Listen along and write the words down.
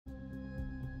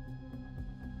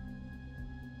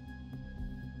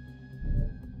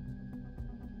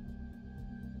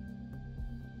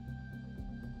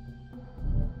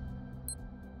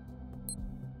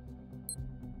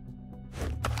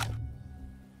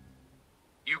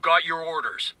You got your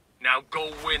orders. Now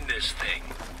go win this thing.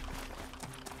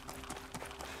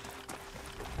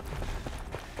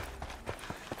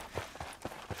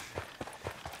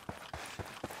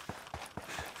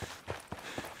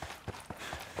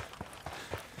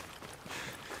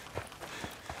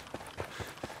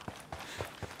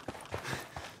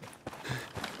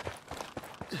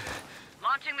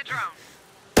 Launching the drone.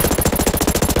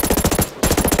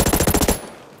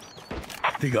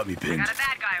 They got me pinned. Got a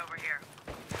bad guy over here.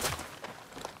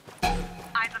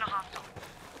 Eyes on a hostile.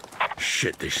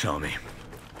 Shit, they saw me.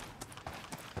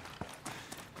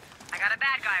 I got a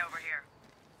bad guy over here.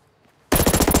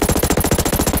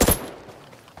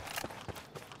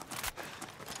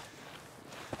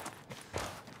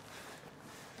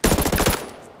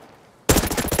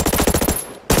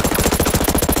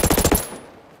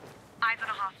 Eyes on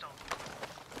a hostile.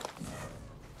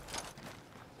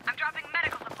 I'm dropping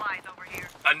medical supplies over here.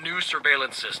 A new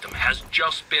surveillance system has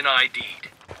just been ID'd.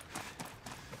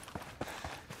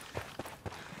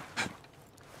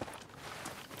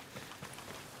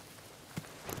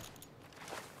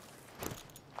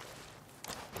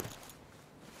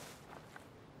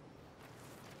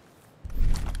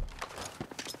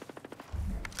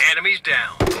 Enemies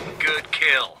down. Good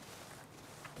kill.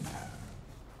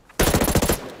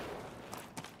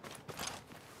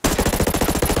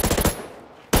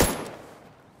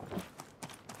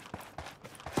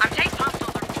 I'm taking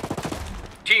hostiles.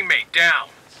 Teammate down.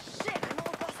 Shit, I'm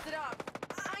all busted up.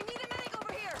 I need a medic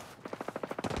over here.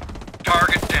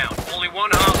 Target down. Only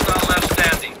one hostile left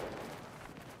standing.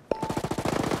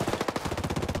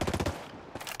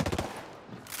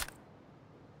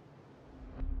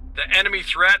 The enemy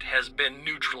threat has been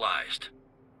neutralized.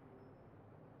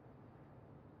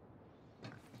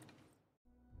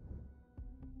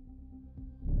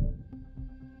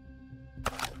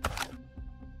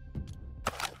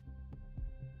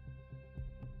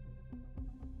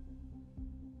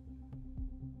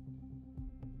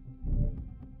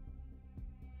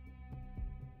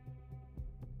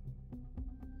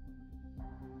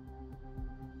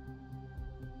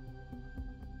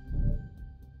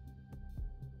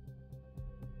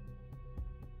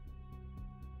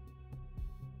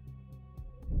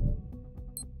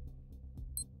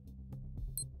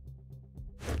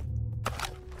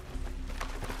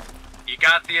 You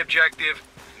got the objective,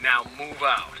 now move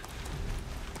out.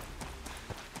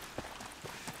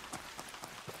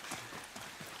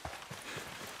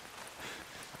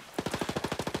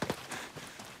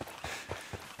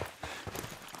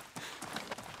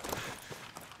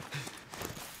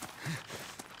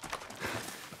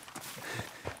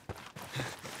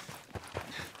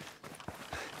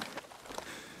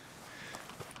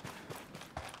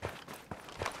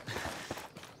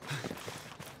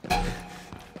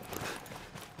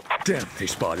 Damn, they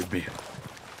spotted me.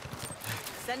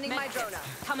 Sending my drone up.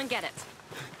 Come and get it.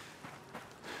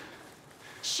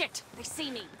 Shit, they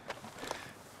see me.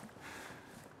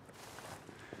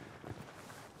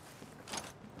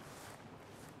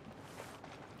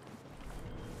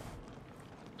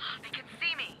 They can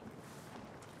see me.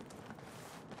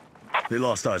 They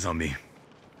lost eyes on me.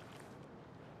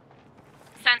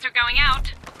 Sensor going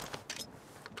out.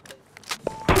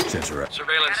 Sensor out.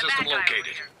 Surveillance Got a system bad guy over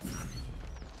located. here.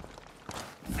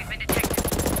 We've been detected.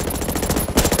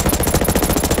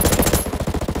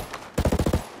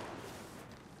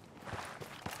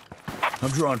 I'm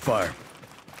drawing fire.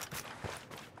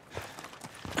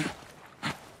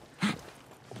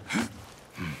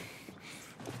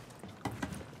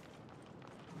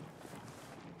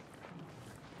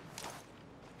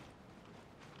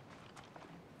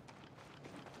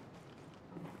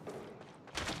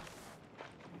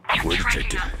 We're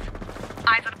detected.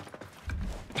 Eyes on.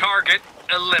 Target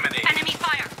eliminated. Enemy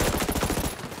fire.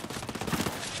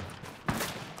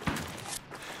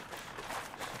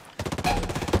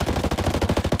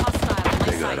 Hostile on my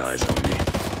They got sights. eyes on me.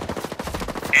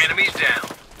 Enemies down.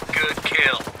 Good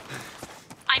kill.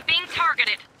 I'm being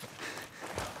targeted.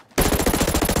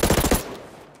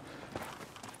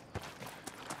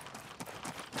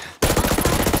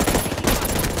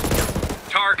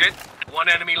 Target. One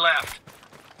enemy left.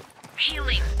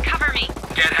 Healing. Cover me.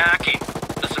 Get hacking.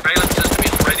 The surveillance system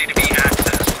is ready to be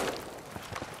accessed.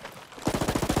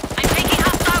 I'm taking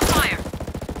hostile fire.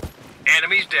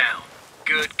 Enemies down.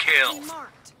 Good kill.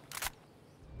 Marked.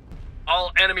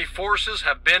 All enemy forces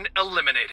have been eliminated.